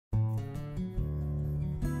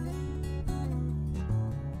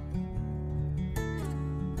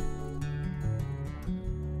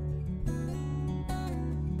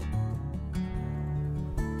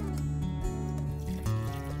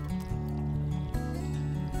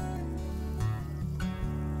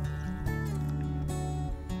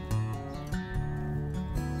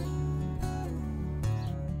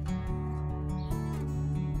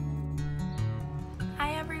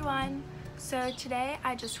So today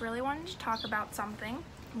I just really wanted to talk about something,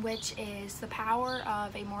 which is the power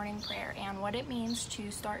of a morning prayer and what it means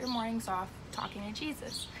to start your mornings off talking to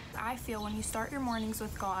Jesus. I feel when you start your mornings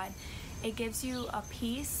with God, it gives you a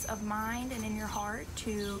peace of mind and in your heart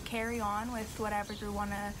to carry on with whatever you want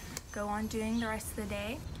to go on doing the rest of the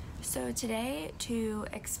day. So today, to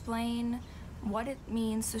explain what it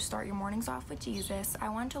means to start your mornings off with Jesus, I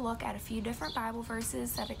want to look at a few different Bible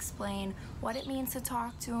verses that explain what it means to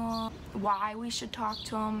talk to Him, why we should talk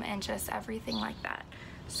to Him, and just everything like that.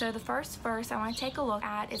 So the first verse I want to take a look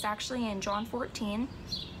at is actually in John 14.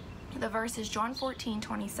 The verse is John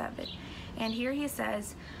 14:27. And here he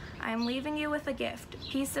says, "I am leaving you with a gift,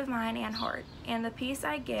 peace of mind and heart. And the peace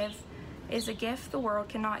I give is a gift the world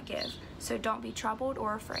cannot give. So don't be troubled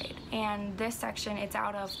or afraid." And this section, it's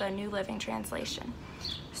out of the New Living Translation.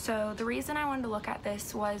 So the reason I wanted to look at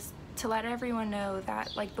this was to let everyone know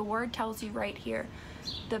that, like the word tells you right here,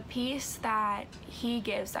 the peace that He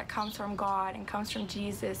gives, that comes from God and comes from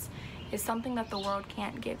Jesus, is something that the world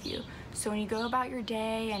can't give you. So when you go about your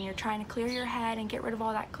day and you're trying to clear your head and get rid of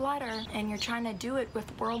all that clutter, and you're trying to do it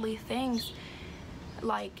with worldly things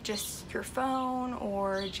like just your phone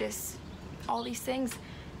or just all these things,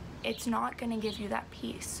 it's not going to give you that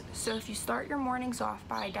peace. So if you start your mornings off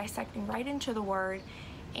by dissecting right into the Word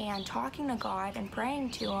and talking to God and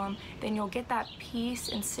praying to Him, then you'll get that peace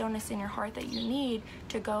and stillness in your heart that you need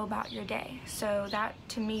to go about your day. So that,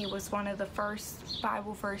 to me, was one of the first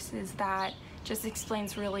Bible verses that just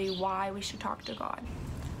explains really why we should talk to God.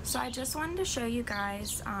 So I just wanted to show you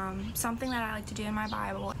guys something that I like to do in my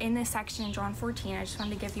Bible. In this section in John 14, I just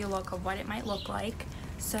wanted to give you a look of what it might look like.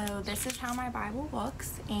 So this is how my Bible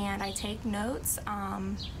looks, and I take notes.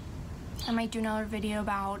 I might do another video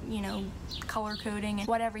about, color coding and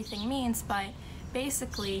what everything means, but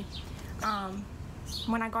basically,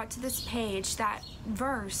 when I got to this page, that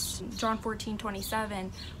verse, John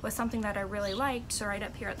 14:27, was something that I really liked. So right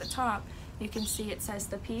up here at the top, you can see it says,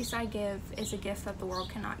 "The peace I give is a gift that the world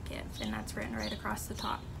cannot give," and that's written right across the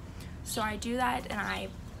top. So I do that, and I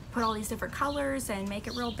put all these different colors and make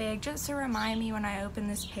it real big just to remind me when I open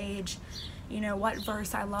this page, what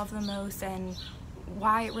verse I love the most and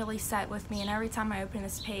why it really set with me. And every time I open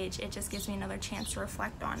this page, it just gives me another chance to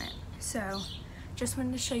reflect on it. So just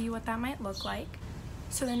wanted to show you what that might look like.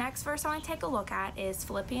 So the next verse I want to take a look at is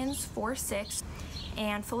Philippians 4:6.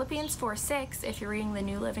 And Philippians 4:6, if you're reading the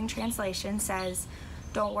New Living Translation, says,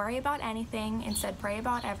 "Don't worry about anything, instead pray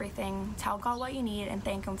about everything, tell God what you need, and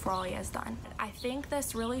thank Him for all He has done." I think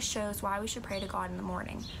this really shows why we should pray to God in the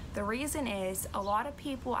morning. The reason is, a lot of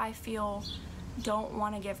people, I feel, don't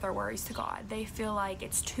want to give their worries to God. They feel like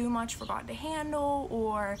it's too much for God to handle,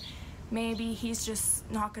 or maybe He's just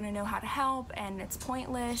not going to know how to help and it's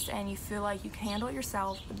pointless, and you feel like you can handle it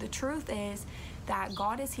yourself. But the truth is that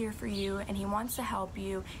God is here for you, and He wants to help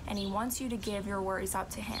you, and He wants you to give your worries up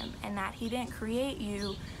to Him, and that He didn't create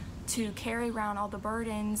you to carry around all the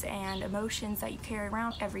burdens and emotions that you carry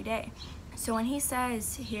around every day. So when He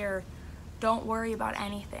says here, "Don't worry about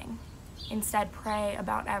anything, instead pray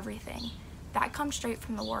about everything," that comes straight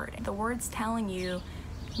from the Word. The Word's telling you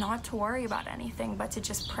not to worry about anything, but to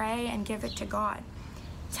just pray and give it to God.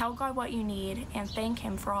 Tell God what you need and thank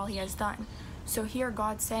Him for all He has done. So here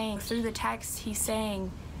God's saying, through the text, He's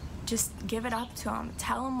saying, just give it up to Him.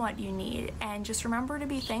 Tell Him what you need, and just remember to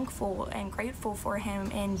be thankful and grateful for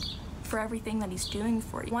Him and for everything that He's doing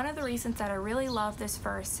for you. One of the reasons that I really love this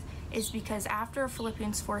verse is because after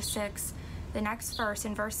Philippians 4:6, the next verse,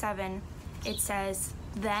 in verse 7, it says,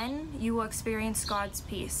 "Then you will experience God's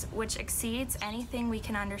peace, which exceeds anything we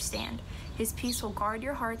can understand. His peace will guard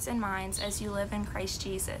your hearts and minds as you live in Christ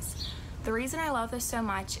Jesus." The reason I love this so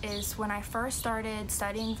much is when I first started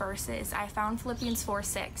studying verses, I found Philippians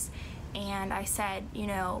 4:6, and I said,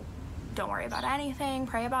 don't worry about anything,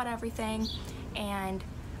 pray about everything, and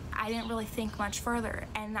I didn't really think much further,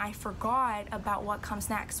 and I forgot about what comes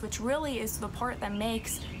next, which really is the part that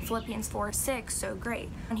makes Philippians 4:6 so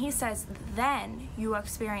great. And he says, "Then you will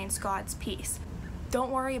experience God's peace."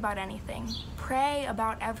 Don't worry about anything, pray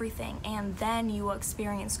about everything, and then you will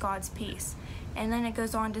experience God's peace. And then it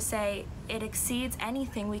goes on to say, it exceeds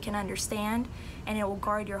anything we can understand, and it will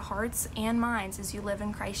guard your hearts and minds as you live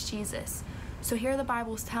in Christ Jesus. So here the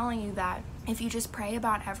Bible's telling you that if you just pray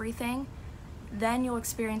about everything, then you'll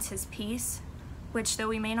experience His peace, which, though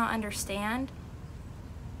we may not understand,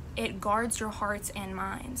 it guards your hearts and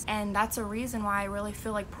minds. And that's a reason why I really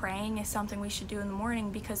feel like praying is something we should do in the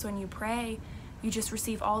morning, because when you pray, you just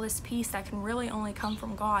receive all this peace that can really only come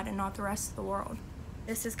from God and not the rest of the world.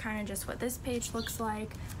 This is kind of just what this page looks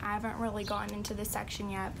like. I haven't really gotten into this section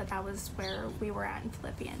yet, but that was where we were at in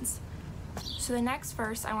Philippians. So the next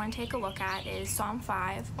verse I want to take a look at is Psalm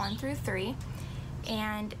 5, 1 through 3.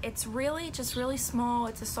 And it's really small.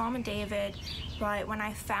 It's a Psalm of David, but when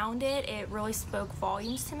I found it, it really spoke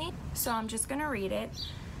volumes to me. So I'm just going to read it.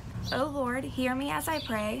 O Lord, hear me as I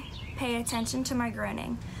pray. Pay attention to my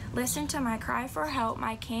groaning. Listen to my cry for help,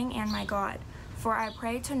 my King and my God, for I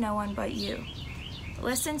pray to no one but you.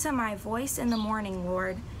 Listen to my voice in the morning,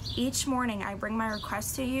 Lord. Each morning I bring my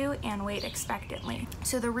request to you and wait expectantly.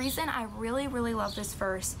 So the reason I really love this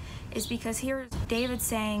verse is because here David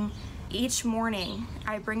saying, each morning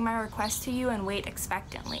I bring my request to you and wait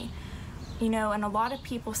expectantly. You know, and a lot of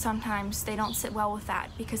people sometimes they don't sit well with that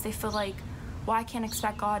because they feel like, well, I can't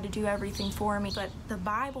expect God to do everything for me. But the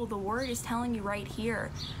Bible, the Word is telling you right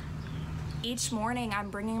here, each morning I'm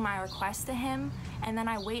bringing my request to him, and then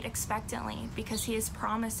I wait expectantly because his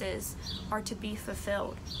promises are to be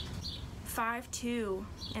fulfilled. 5:2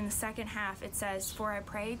 in the second half, it says, for I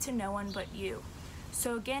pray to no one but you.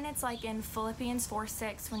 So again, it's like in Philippians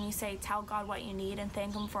 4:6 when you say, tell God what you need and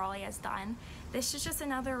thank him for all he has done. This is just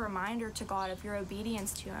another reminder to God of your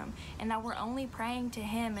obedience to him, and that we're only praying to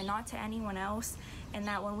him and not to anyone else, and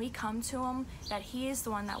that when we come to him, that he is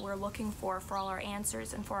the one that we're looking for all our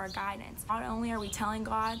answers and for our guidance. Not only are we telling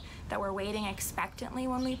God that we're waiting expectantly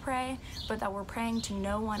when we pray, but that we're praying to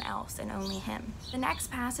no one else and only him. The next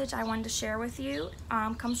passage I wanted to share with you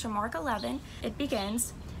comes from Mark 11. It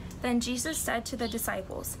begins, then Jesus said to the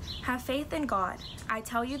disciples, have faith in God. I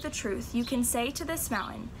tell you the truth. You can say to this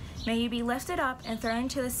mountain, may you be lifted up and thrown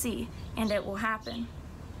into the sea, and it will happen.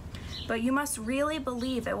 But you must really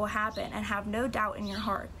believe it will happen and have no doubt in your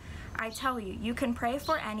heart. I tell you, you can pray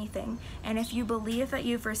for anything, and if you believe that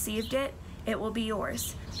you've received it, it will be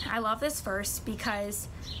yours. I love this verse because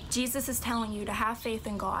Jesus is telling you to have faith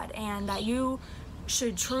in God and that you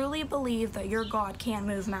should truly believe that your God can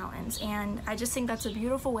move mountains, and I just think that's a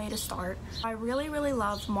beautiful way to start. I really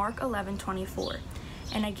love Mark 11:24.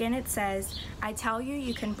 And again it says, I tell you,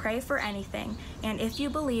 you can pray for anything, and if you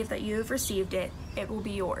believe that you have received it, it will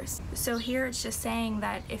be yours. So here it's just saying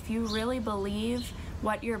that if you really believe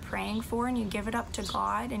what you're praying for and you give it up to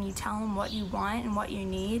God and you tell him what you want and what you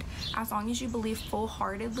need, as long as you believe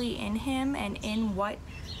full-heartedly in him and in what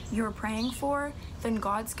you're praying for, then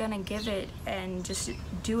God's gonna give it and just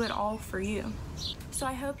do it all for you. So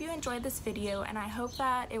I hope you enjoyed this video, and I hope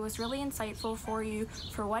that it was really insightful for you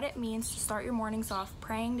for what it means to start your mornings off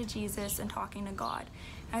praying to Jesus and talking to God.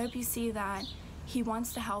 I hope you see that he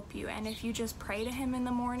wants to help you, and if you just pray to him in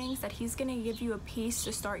the mornings, that he's going to give you a peace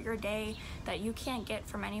to start your day that you can't get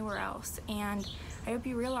from anywhere else. And I hope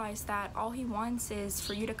you realize that all he wants is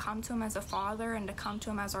for you to come to him as a father and to come to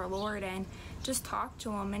him as our Lord and just talk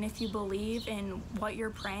to him. And if you believe in what you're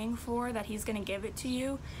praying for, that he's going to give it to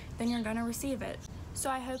you, then you're going to receive it. So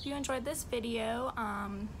I hope you enjoyed this video.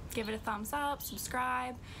 Give it a thumbs up,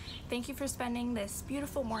 subscribe. Thank you for spending this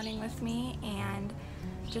beautiful morning with me, and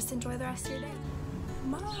just enjoy the rest of your day.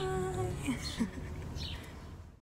 Bye.